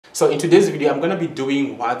So in today's video, I'm going to be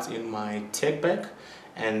doing what's in my tech bag,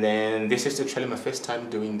 and then this is actually my first time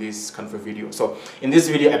doing this kind of a video. So in this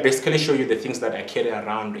video, I basically show you the things that I carry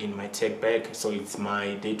around in my tech bag. So it's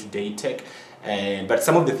my day-to-day tech, but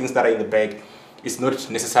some of the things that are in the bag is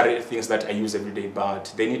not necessarily things that I use every day,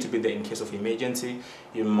 but they need to be there in case of emergency.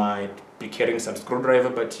 You might be carrying some screwdriver,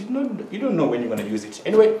 but you don't know when you're going to use it.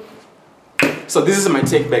 Anyway, so this is my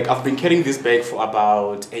tech bag. I've been carrying this bag for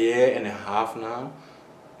about a year and a half now.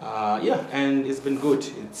 Yeah, and it's been good.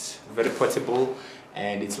 It's very portable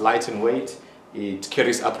and it's light in weight. It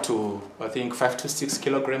carries up to, I think, 5 to 6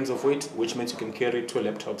 kilograms of weight, which means you can carry 2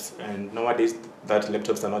 laptops. And nowadays, that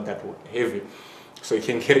laptops are not that heavy, so you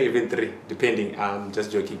can carry even 3, depending. I'm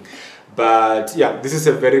just joking, but yeah, this is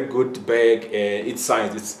a very good bag. Its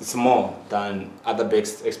size, it's more than other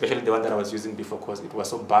bags, especially the one that I was using before, because it was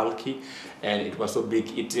so bulky and it was so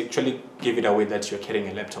big. It actually gave it away that you're carrying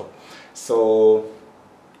a laptop. So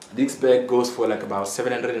this bag goes for like about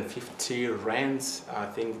 750 rands. I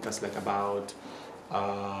think that's like about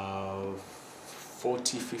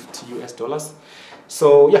 40-50 US dollars.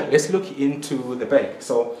 So yeah, let's look into the bag.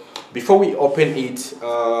 So before we open it,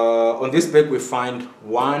 on this bag we find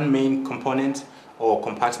one main component or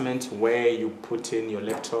compartment where you put in your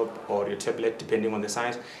laptop or your tablet, depending on the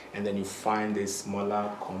size, and then you find this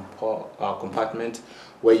smaller compartment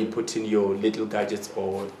where you put in your little gadgets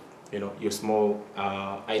or your small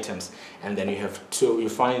items. And then you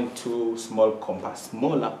find two smaller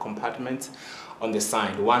compartments on the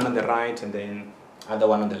side, one on the right and then other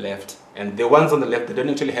one on the left. And the ones on the left, they don't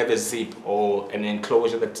actually have a zip or an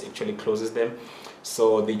enclosure that actually closes them,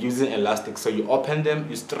 so they're using elastic. So you open them,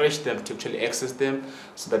 you stretch them to actually access them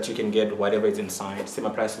so that you can get whatever is inside. Same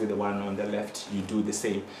applies with the one on the left, you do the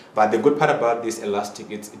same. But the good part about this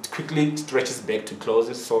elastic, it quickly stretches back to close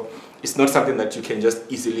it, so it's not something that you can just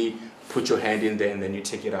easily put your hand in there and then you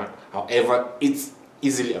take it out. However, it's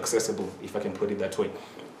easily accessible, if I can put it that way.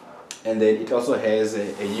 And then it also has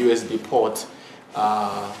a USB port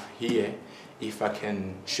here, if I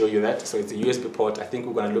can show you that. So it's a USB port. I think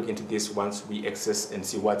we're going to look into this once we access and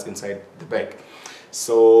see what's inside the bag.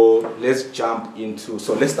 So let's jump into,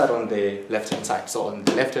 so let's start on the left hand side. So on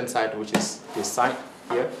the left hand side, which is this side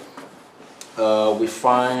here, we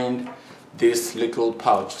find this little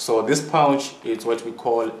pouch. So this pouch is what we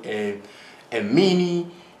call a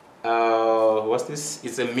mini, what's this?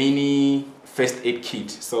 It's a mini first aid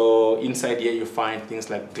kit. So inside here you find things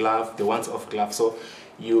like glove, the once-off glove. So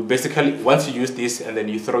you basically, once you use this and then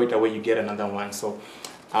you throw it away, you get another one. So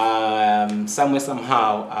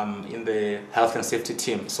somehow I'm in the health and safety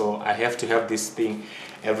team, so I have to have this thing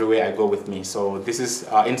everywhere I go with me. So this is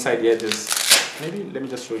inside here, there's, maybe let me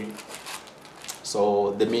just show you.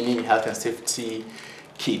 So the mini health and safety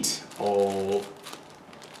kit or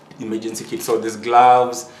emergency kit. So there's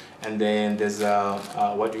gloves, and then there's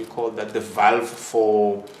what do we call that, the valve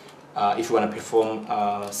for if you want to perform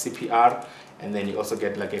CPR, and then you also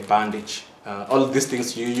get like a bandage. All of these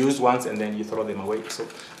things you use once and then you throw them away. So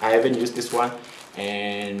I haven't used this one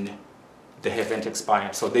and they haven't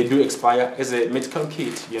expired. So they do expire. As a medical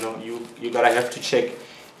kit, you gotta have to check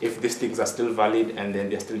if these things are still valid and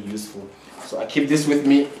then they're still useful. So I keep this with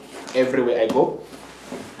me everywhere I go.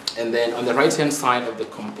 And then on the right hand side of the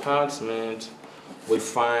compartment we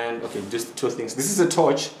find, okay, just two things. This is a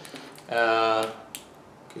torch.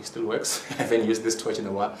 Okay, still works. I haven't used this torch in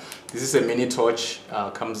a while. This is a mini torch,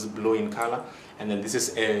 comes blue in color. And then this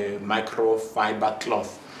is a microfiber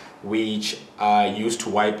cloth which I use to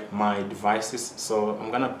wipe my devices. So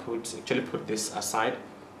I'm gonna actually put this aside,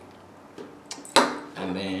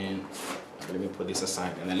 and then let me put this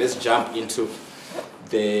aside, and then let's jump into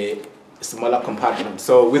the smaller compartment.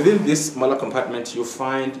 So within this smaller compartment you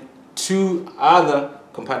find 2 other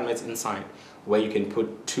compartments inside where you can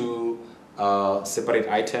put 2 separate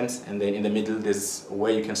items, and then in the middle there's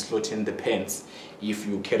where you can slot in the pens if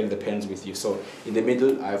you carry the pens with you. So in the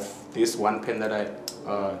middle I have this one pen that I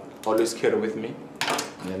always carry with me,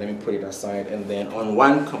 and then let me put it aside. And then on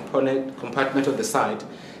one compartment on the side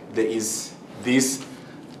there is this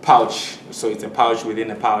pouch. So it's a pouch within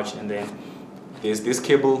a pouch, and then there's this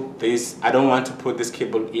cable. I don't want to put this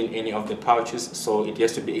cable in any of the pouches, so it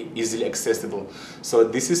has to be easily accessible. So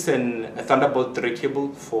this is a Thunderbolt 3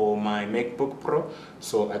 cable for my MacBook Pro.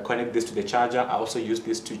 So I connect this to the charger. I also use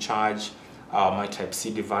this to charge my Type-C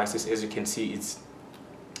devices. As you can see, it's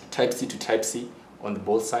Type-C to Type-C on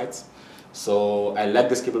both sides. So I like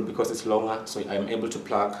this cable because it's longer, so I'm able to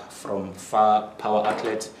plug from far power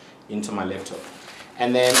outlet into my laptop.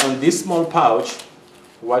 And then on this small pouch,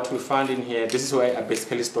 what we find in here, this is where I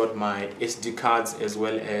basically stored my SD cards as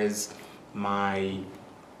well as my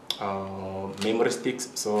memory sticks.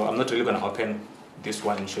 So I'm not really going to open this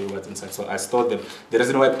one and show you what's inside. So I stored them. The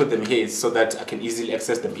reason why I put them here is so that I can easily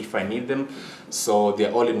access them if I need them. So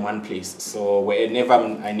they're all in one place. So whenever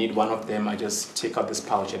I need one of them, I just take out this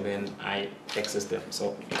pouch and then I access them.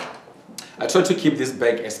 So I try to keep this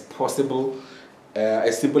bag as possible,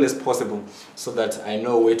 as simple as possible, so that I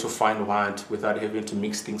know where to find what without having to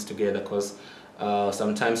mix things together. Because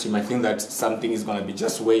sometimes you might think that something is going to be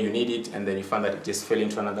just where you need it, and then you find that it just fell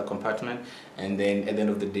into another compartment, and then at the end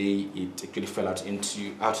of the day it actually fell out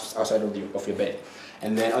into outside of your bag.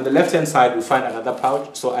 And then on the left hand side we find another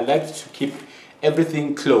pouch. So I like to keep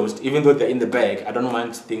everything closed, even though they're in the bag. I don't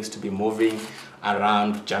want things to be moving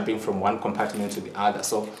around, jumping from one compartment to the other.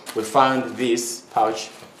 So we found this pouch,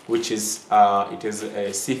 which is it is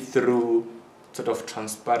a see-through sort of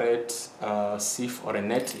transparent sieve or a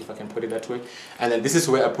net, if I can put it that way. And then this is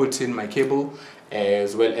where I put in my cable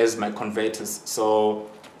as well as my converters. So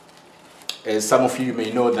as some of you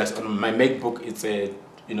may know that on my MacBook it's a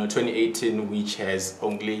 2018 which has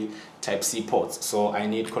only Type-C ports. So I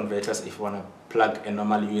need converters if you want to plug a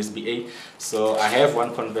normal USB-A. So I have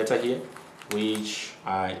one converter here, which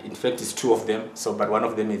in fact is two of them. So but one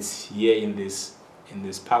of them is here in this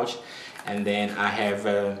pouch, and then I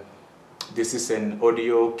have this is an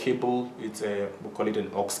audio cable. It's we call it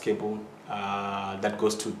an aux cable that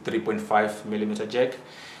goes to 3.5mm jack,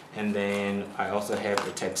 and then I also have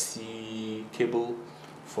a Type-C cable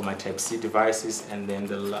for my Type-C devices, and then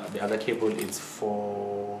the other cable is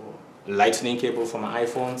for lightning cable for my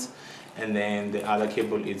iPhones, and then the other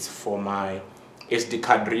cable is for my SD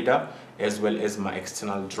card reader as well as my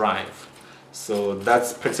external drive. So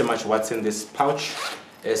that's pretty much what's in this pouch,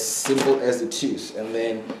 as simple as it is. And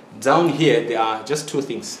then down here there are just two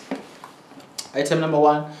things. Item number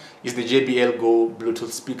one is the JBL Go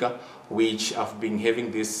Bluetooth speaker, which I've been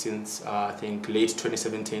having this since I think late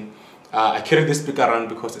 2017. I carry this speaker around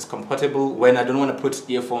because it's compatible. When I don't want to put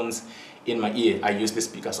earphones in my ear, I use this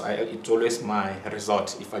speaker. So it's always my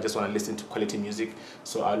resort if I just want to listen to quality music.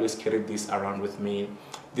 So I always carry this around with me.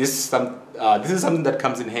 This is something that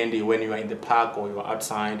comes in handy when you are in the park or you are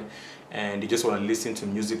outside and you just want to listen to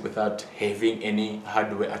music without having any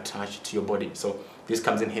hardware attached to your body. So this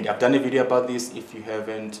comes in handy. I've done a video about this. If you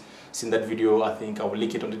haven't seen that video, I think I will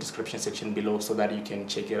link it on the description section below so that you can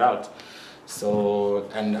check it out. So,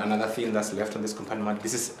 and another thing that's left on this compartment,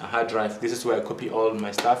 this is a hard drive. This is where I copy all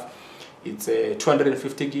my stuff. It's a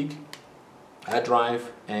 250 gig hard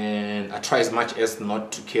drive, and I try as much as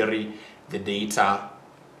not to carry the data,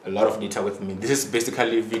 a lot of data with me. This is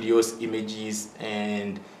basically videos, images,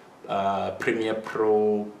 and Premiere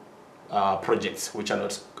Pro projects which are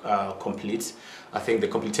not complete. I think the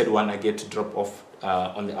completed one I get to drop off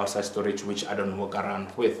on the outside storage, which I don't walk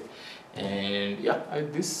around with. And yeah,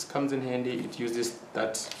 this comes in handy. It uses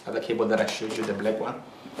that other cable that I showed you, the black one.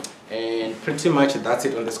 And pretty much that's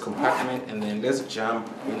it on this compartment. And then let's jump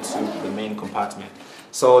into the main compartment.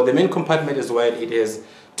 So the main compartment is where it has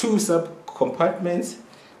two sub compartments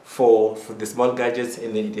for the small gadgets,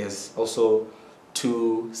 and then it has also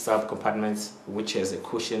two sub compartments which has a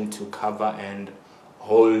cushion to cover and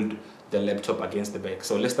hold the laptop against the back.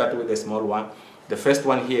 So let's start with the small one. The first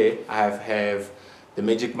one here, I have the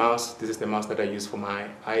Magic Mouse. This is the mouse that I use for my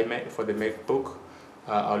iMac, for the MacBook.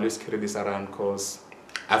 I always carry this around because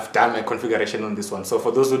I've done my configuration on this one. So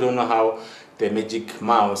for those who don't know how the Magic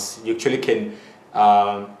Mouse, you actually can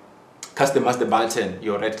customize the button.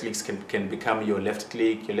 Your right clicks can become your left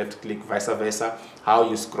click, vice versa. How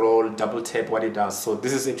you scroll, double tap, what it does. So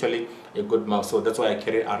this is actually a good mouse. So that's why I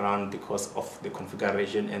carry it around, because of the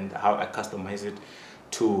configuration and how I customize it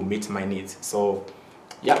to meet my needs. So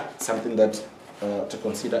yeah, something that to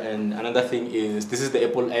consider. And another thing is, this is the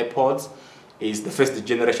Apple AirPods. It's the first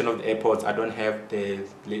generation of the AirPods. I don't have the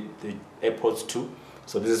AirPods 2.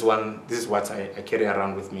 So this is what I carry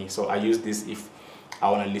around with me. So I use this if I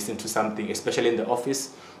want to listen to something, especially in the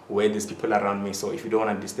office where there's people around me. So if you don't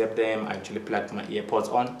want to disturb them, I actually plug my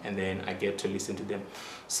AirPods on and then I get to listen to them.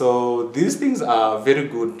 So these things are very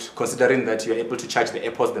good, considering that you're able to charge the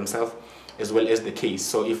AirPods themselves as well as the case.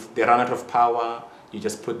 So if they run out of power, you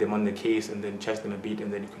just put them on the case and then charge them a bit,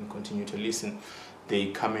 and then you can continue to listen. They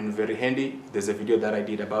come in very handy. There's a video that I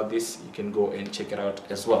did about this. You can go and check it out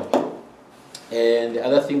as well. And the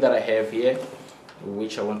other thing that I have here,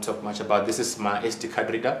 which I won't talk much about, this is my SD card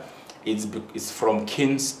reader. It's from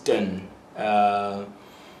Kingston. I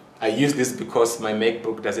use this because my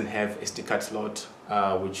MacBook doesn't have SD card slot,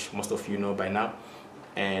 which most of you know by now,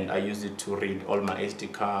 and I use it to read all my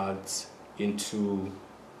SD cards into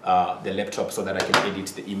the laptop so that I can edit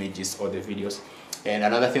the images or the videos. And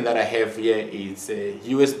another thing that I have here is a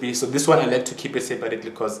USB. So this one I like to keep it separately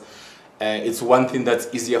because it's one thing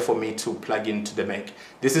that's easier for me to plug into the Mac.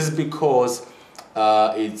 This is because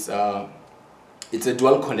it's a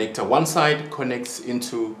dual connector. One side connects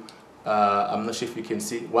into, I'm not sure if you can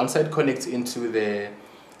see, one side connects into the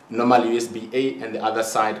normal USB-A and the other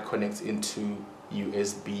side connects into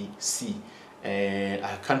USB-C. And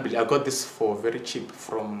I can't believe I got this for very cheap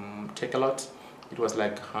from Takealot. It was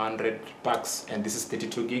like $100, and this is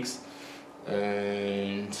 32 gigs.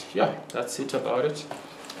 And yeah, that's it about it.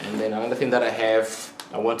 And then another thing that I have,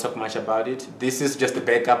 I won't talk much about it. This is just a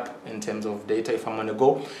backup in terms of data if I'm on the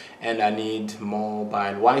go and I need mobile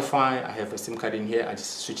Wi-Fi. I have a SIM card in here. I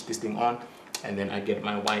just switch this thing on and then I get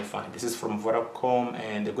my Wi-Fi. This is from Vodacom,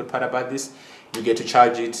 and the good part about this, you get to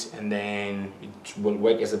charge it and then it will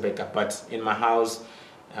work as a backup. But in my house,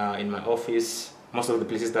 in my office, most of the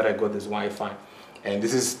places that I go, there's Wi-Fi. And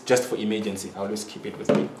this is just for emergency. I always keep it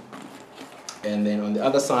with me. And then on the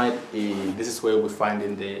other side, this is where we find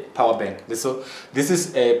in the power bank. This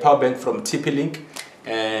is a power bank from TP-Link,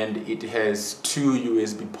 and it has two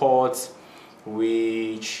USB ports,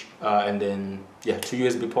 which and then yeah, two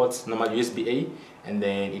USB ports, normal USB-A, and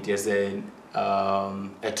then it has a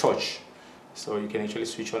torch. So you can actually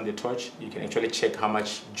switch on the torch. You can actually check how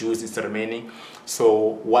much juice is remaining.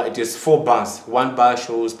 So what it is, 4 bars. 1 bar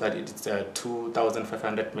shows that it's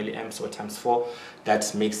 2,500 milliamps, so times 4,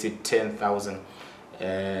 that makes it 10,000,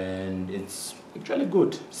 and it's actually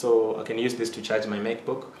good. So I can use this to charge my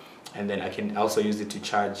MacBook, and then I can also use it to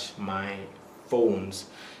charge my phones.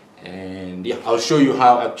 And yeah, I'll show you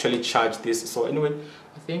how I actually charge this. So anyway,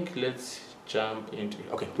 I think let's jump into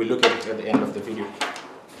it. Okay, we'll look at it at the end of the video.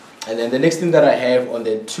 And then the next thing that I have on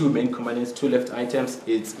the two main components, two left items,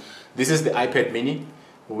 is this is the iPad mini,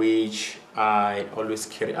 which I always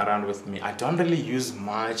carry around with me. I don't really use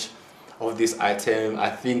much of this item.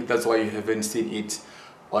 I think that's why you haven't seen it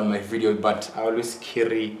on my video, but I always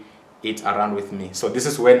carry it around with me. So this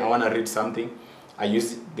is when I want to read something. I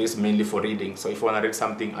use this mainly for reading. So if I want to read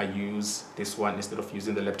something, I use this one instead of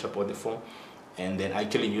using the laptop or the phone. And then I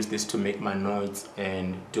actually use this to make my notes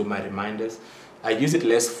and do my reminders. I use it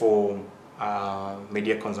less for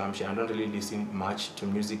media consumption. I don't really listen much to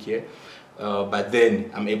music here, but then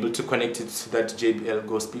I'm able to connect it to that JBL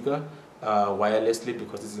Go speaker wirelessly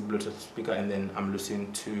because it's a Bluetooth speaker, and then I'm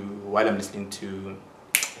listening to, while I'm listening to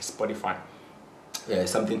Spotify.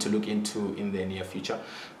 Something to look into in the near future.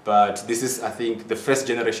 But this is, I think, the first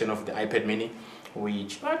generation of the iPad mini,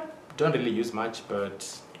 which I don't really use much, but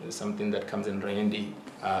something that comes in handy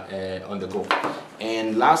on the go.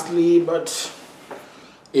 And lastly, but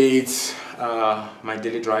it's my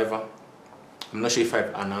daily driver. I'm not sure if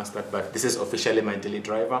I've announced that, but this is officially my daily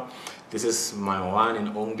driver. This is my one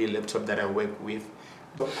and only laptop that I work with.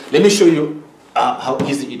 Let me show you how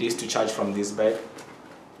easy it is to charge from this bag.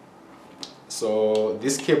 So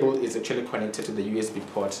this cable is actually connected to the USB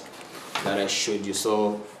port that I showed you.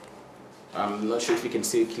 So I'm not sure if you can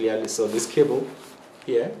see it clearly. So this cable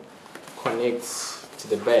here connects to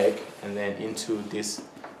the bag and then into this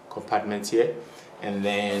compartment here. And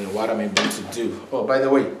then what I'm able to do, oh, by the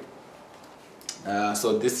way,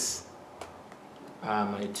 so this are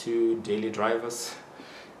my two daily drivers.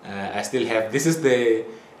 I still have, this is the,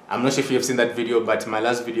 I'm not sure if you have seen that video, but my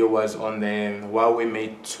last video was on the Huawei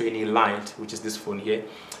Mate 20 Lite, which is this phone here.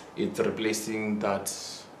 It's replacing that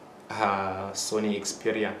Sony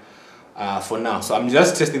Xperia for now. So I'm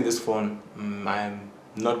just testing this phone. I'm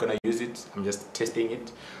not gonna use it. I'm just testing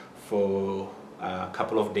it for a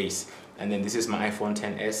couple of days. And then this is my iPhone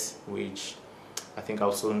XS, which I think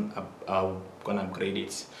I'll soon gonna upgrade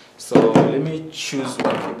it. So let me choose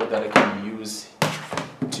one cable that I can use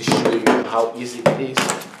to show you how easy it is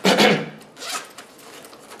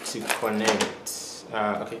to connect.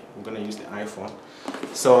 Okay, we're gonna use the iPhone.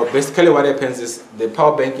 So basically what happens is the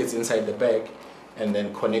power bank is inside the bag and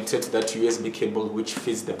then connected to that USB cable which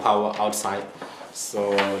feeds the power outside.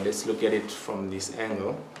 So let's look at it from this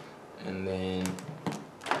angle, and then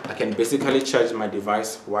I can basically charge my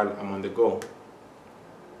device while I'm on the go.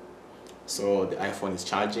 So the iPhone is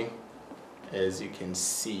charging, as you can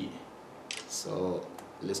see. So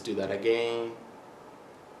let's do that again.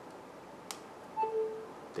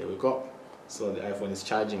 There we go. So the iPhone is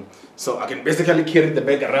charging. So I can basically carry the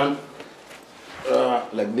bag around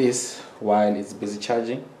like this while it's busy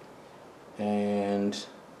charging, and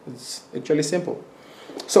it's actually simple.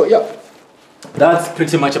 So yeah, that's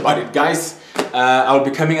pretty much about it, guys. I'll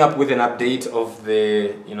be coming up with an update of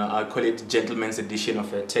the, I'll call it gentleman's edition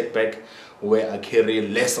of a tech bag, where I carry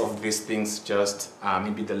less of these things, just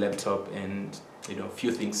maybe the laptop and a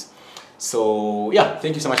few things. So yeah,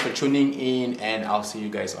 thank you so much for tuning in, and I'll see you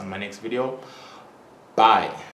guys on my next video. Bye.